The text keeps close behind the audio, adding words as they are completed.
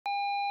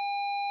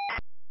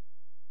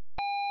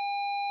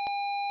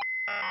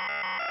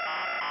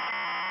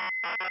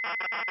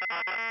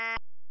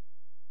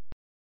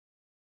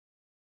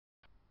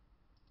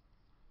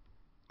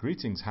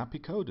Greetings happy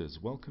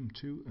coders, welcome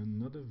to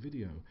another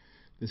video.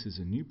 This is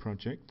a new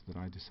project that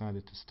I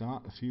decided to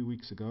start a few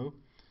weeks ago,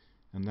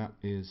 and that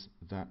is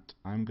that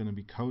I'm going to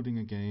be coding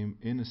a game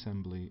in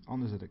assembly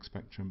on the ZX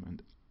Spectrum,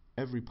 and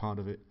every part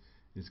of it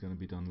is going to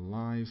be done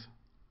live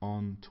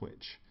on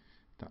Twitch.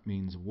 That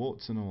means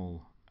warts and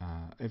all,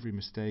 every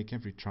mistake,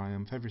 every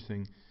triumph,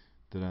 everything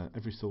that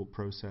every thought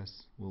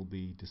process will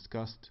be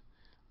discussed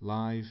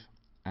live,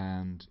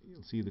 and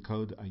you'll see the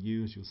code that I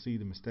use, you'll see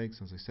the mistakes,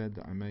 as I said,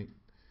 that I make,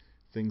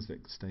 things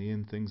that stay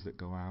in, things that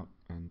go out,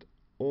 and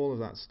all of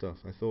that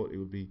stuff. I thought it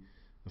would be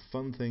a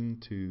fun thing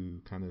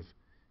to kind of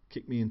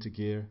kick me into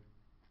gear,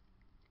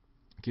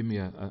 give me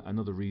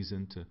another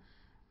reason to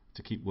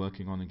keep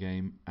working on a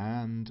game,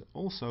 and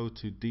also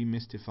to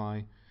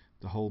demystify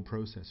the whole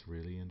process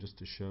really, and just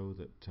to show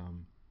that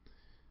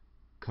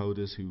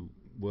coders who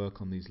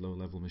work on these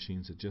low-level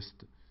machines are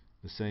just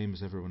the same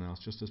as everyone else,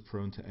 just as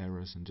prone to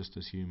errors and just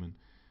as human,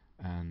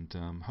 and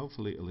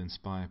hopefully it'll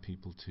inspire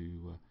people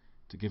to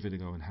give it a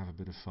go and have a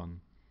bit of fun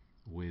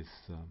with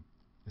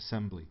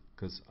assembly,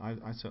 because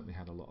I certainly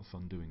had a lot of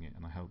fun doing it,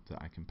 and I hope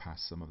that I can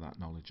pass some of that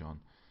knowledge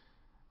on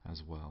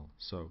as well.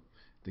 So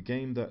the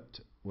game that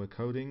we're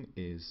coding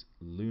is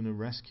Lunar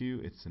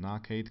Rescue. It's an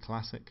arcade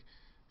classic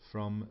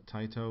from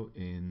Taito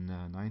in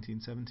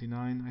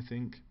 1979, I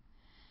think,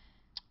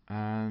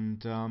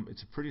 and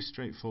it's a pretty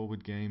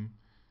straightforward game,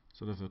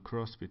 sort of a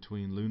cross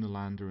between Lunar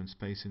Lander and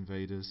Space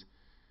Invaders,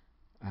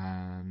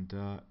 and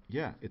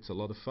yeah, it's a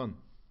lot of fun.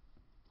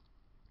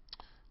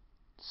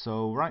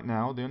 So right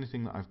now the only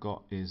thing that I've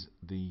got is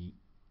the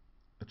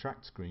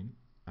attract screen,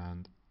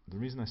 and the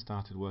reason I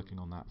started working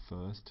on that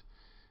first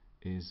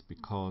is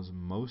because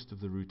most of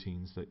the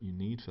routines that you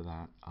need for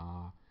that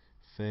are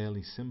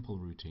fairly simple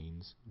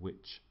routines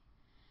which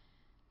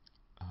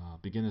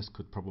beginners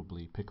could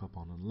probably pick up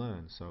on and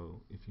learn.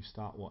 So if you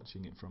start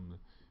watching it from the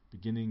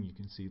beginning, you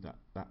can see that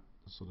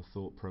sort of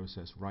thought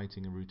process,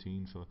 writing a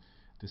routine for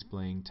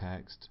displaying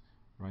text,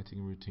 writing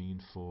a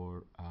routine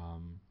for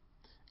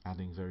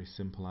adding very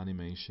simple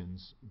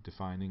animations,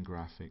 defining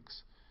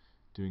graphics,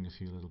 doing a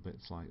few little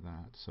bits like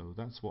that. So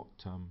that's what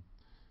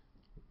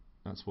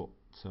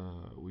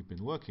we've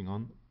been working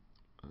on.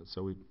 I'll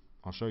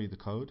show you the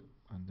code,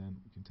 and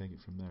then we can take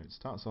it from there. It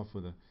starts off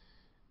with a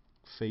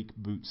fake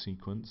boot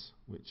sequence,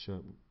 which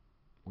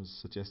was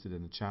suggested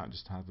in the chat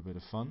just to have a bit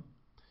of fun,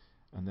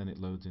 and then it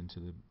loads into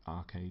the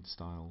arcade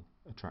style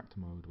attract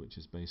mode, which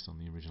is based on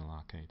the original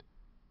arcade.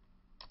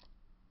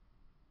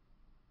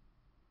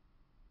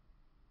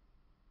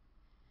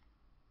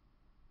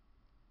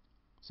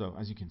 So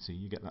as you can see,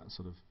 you get that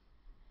sort of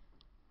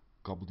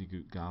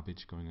gobbledygook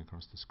garbage going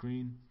across the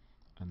screen,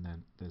 and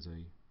then there's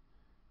a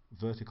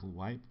vertical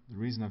wipe. The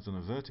reason I've done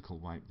a vertical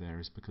wipe there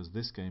is because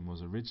this game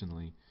was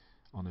originally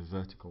on a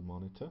vertical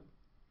monitor,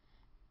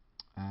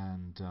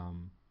 and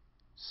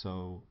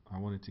so I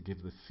wanted to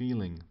give the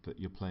feeling that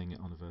you're playing it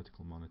on a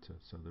vertical monitor.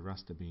 So the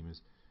raster beam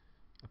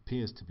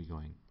appears to be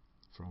going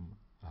from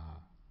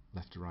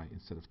left to right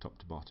instead of top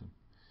to bottom.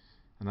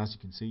 And as you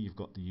can see, you've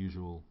got the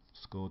usual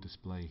score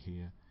display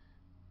here.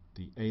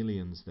 The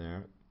aliens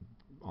there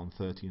on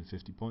 30 and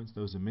 50 points,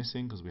 those are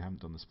missing because we haven't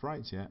done the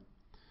sprites yet,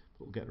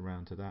 but we'll get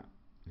around to that.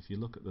 If you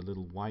look at the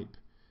little wipe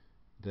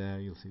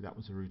there, you'll see that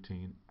was a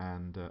routine,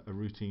 and a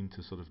routine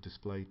to sort of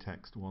display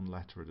text one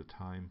letter at a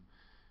time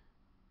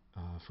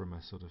from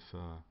a sort of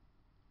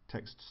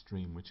text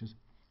stream, which is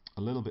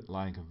a little bit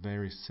like a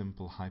very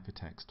simple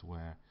hypertext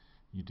where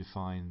you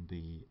define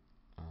the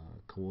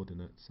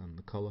coordinates and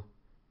the color,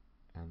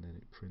 and then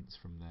it prints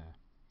from there.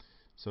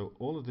 So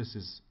all of this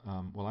is,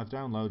 well, I've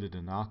downloaded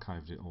and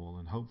archived it all,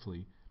 and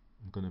hopefully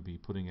I'm going to be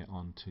putting it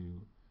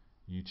onto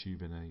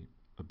YouTube in a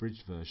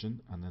abridged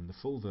version, and then the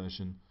full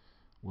version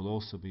will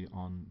also be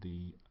on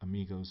the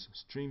Amigos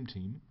Stream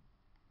Team.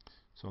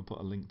 So I'll put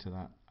a link to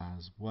that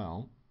as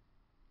well.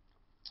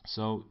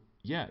 So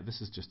yeah,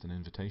 this is just an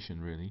invitation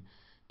really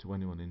to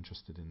anyone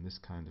interested in this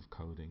kind of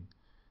coding,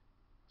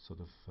 sort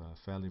of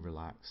fairly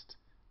relaxed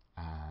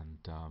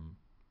and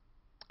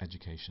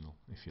educational,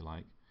 if you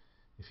like.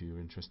 If you're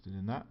interested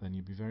in that, then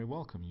you'd be very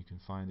welcome. You can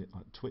find it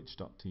at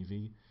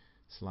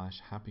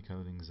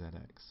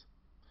twitch.tv/happycodingzx.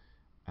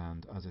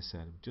 And as I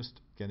said,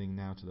 just getting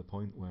now to the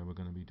point where we're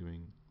going to be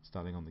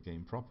starting on the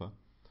game proper,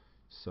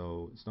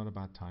 so it's not a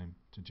bad time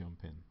to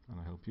jump in, and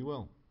I hope you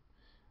will.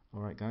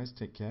 Alright guys,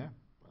 take care,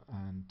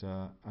 and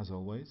as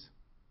always,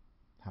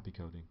 happy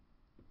coding.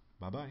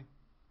 Bye bye.